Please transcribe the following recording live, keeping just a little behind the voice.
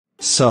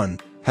Son,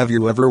 have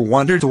you ever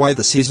wondered why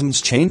the seasons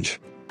change?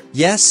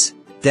 Yes,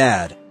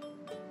 Dad.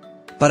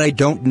 But I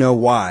don't know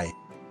why.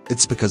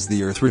 It's because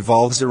the Earth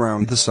revolves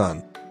around the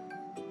Sun.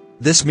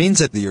 This means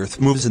that the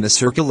Earth moves in a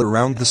circle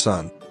around the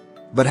Sun.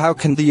 But how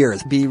can the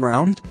Earth be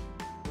round?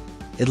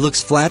 It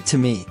looks flat to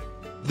me.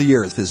 The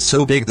Earth is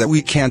so big that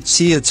we can't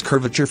see its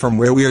curvature from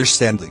where we are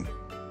standing.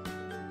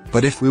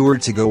 But if we were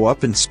to go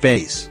up in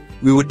space,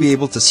 we would be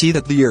able to see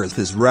that the Earth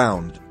is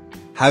round.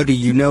 How do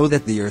you know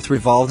that the Earth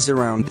revolves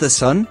around the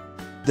Sun?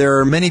 There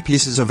are many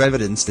pieces of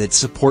evidence that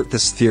support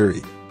this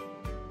theory.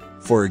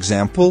 For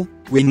example,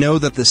 we know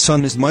that the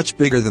Sun is much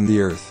bigger than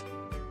the Earth.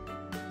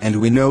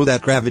 And we know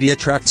that gravity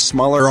attracts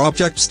smaller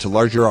objects to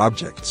larger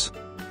objects.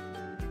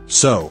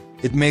 So,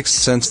 it makes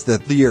sense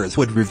that the Earth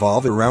would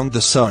revolve around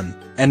the Sun,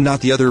 and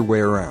not the other way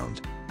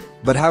around.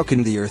 But how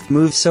can the Earth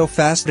move so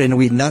fast and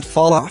we not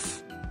fall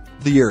off?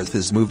 The Earth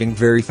is moving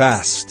very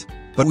fast,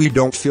 but we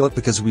don't feel it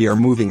because we are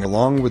moving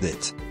along with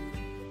it.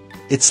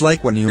 It's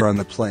like when you're on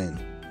the plane.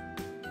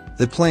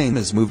 The plane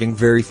is moving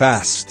very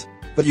fast,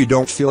 but you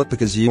don't feel it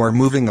because you are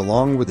moving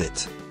along with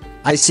it.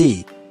 I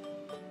see.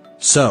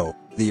 So,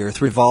 the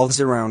Earth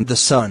revolves around the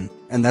Sun,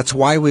 and that's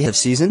why we have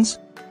seasons?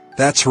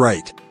 That's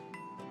right.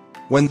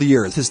 When the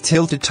Earth is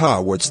tilted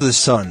towards the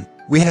Sun,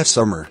 we have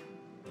summer.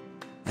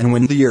 And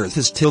when the Earth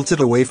is tilted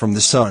away from the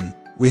Sun,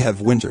 we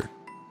have winter.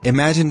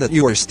 Imagine that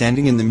you are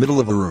standing in the middle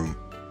of a room.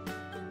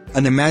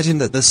 And imagine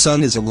that the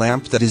Sun is a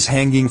lamp that is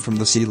hanging from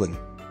the ceiling.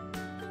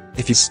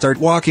 If you start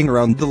walking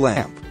around the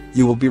lamp,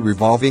 you will be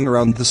revolving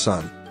around the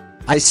Sun.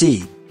 I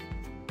see.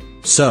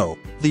 So,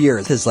 the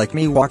Earth is like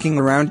me walking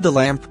around the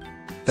lamp?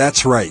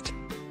 That's right.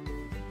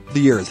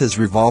 The Earth is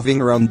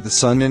revolving around the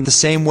Sun in the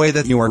same way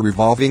that you are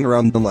revolving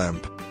around the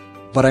lamp.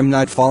 But I'm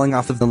not falling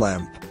off of the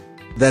lamp.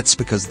 That's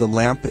because the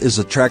lamp is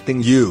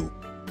attracting you.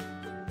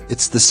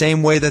 It's the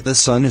same way that the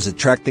Sun is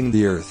attracting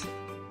the Earth.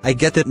 I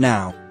get it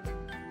now.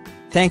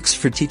 Thanks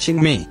for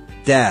teaching me,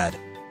 Dad.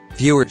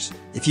 Viewers,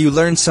 if you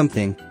learned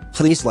something,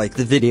 please like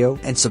the video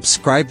and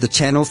subscribe the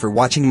channel for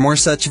watching more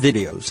such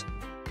videos.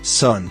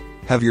 Son,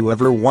 have you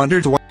ever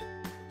wondered why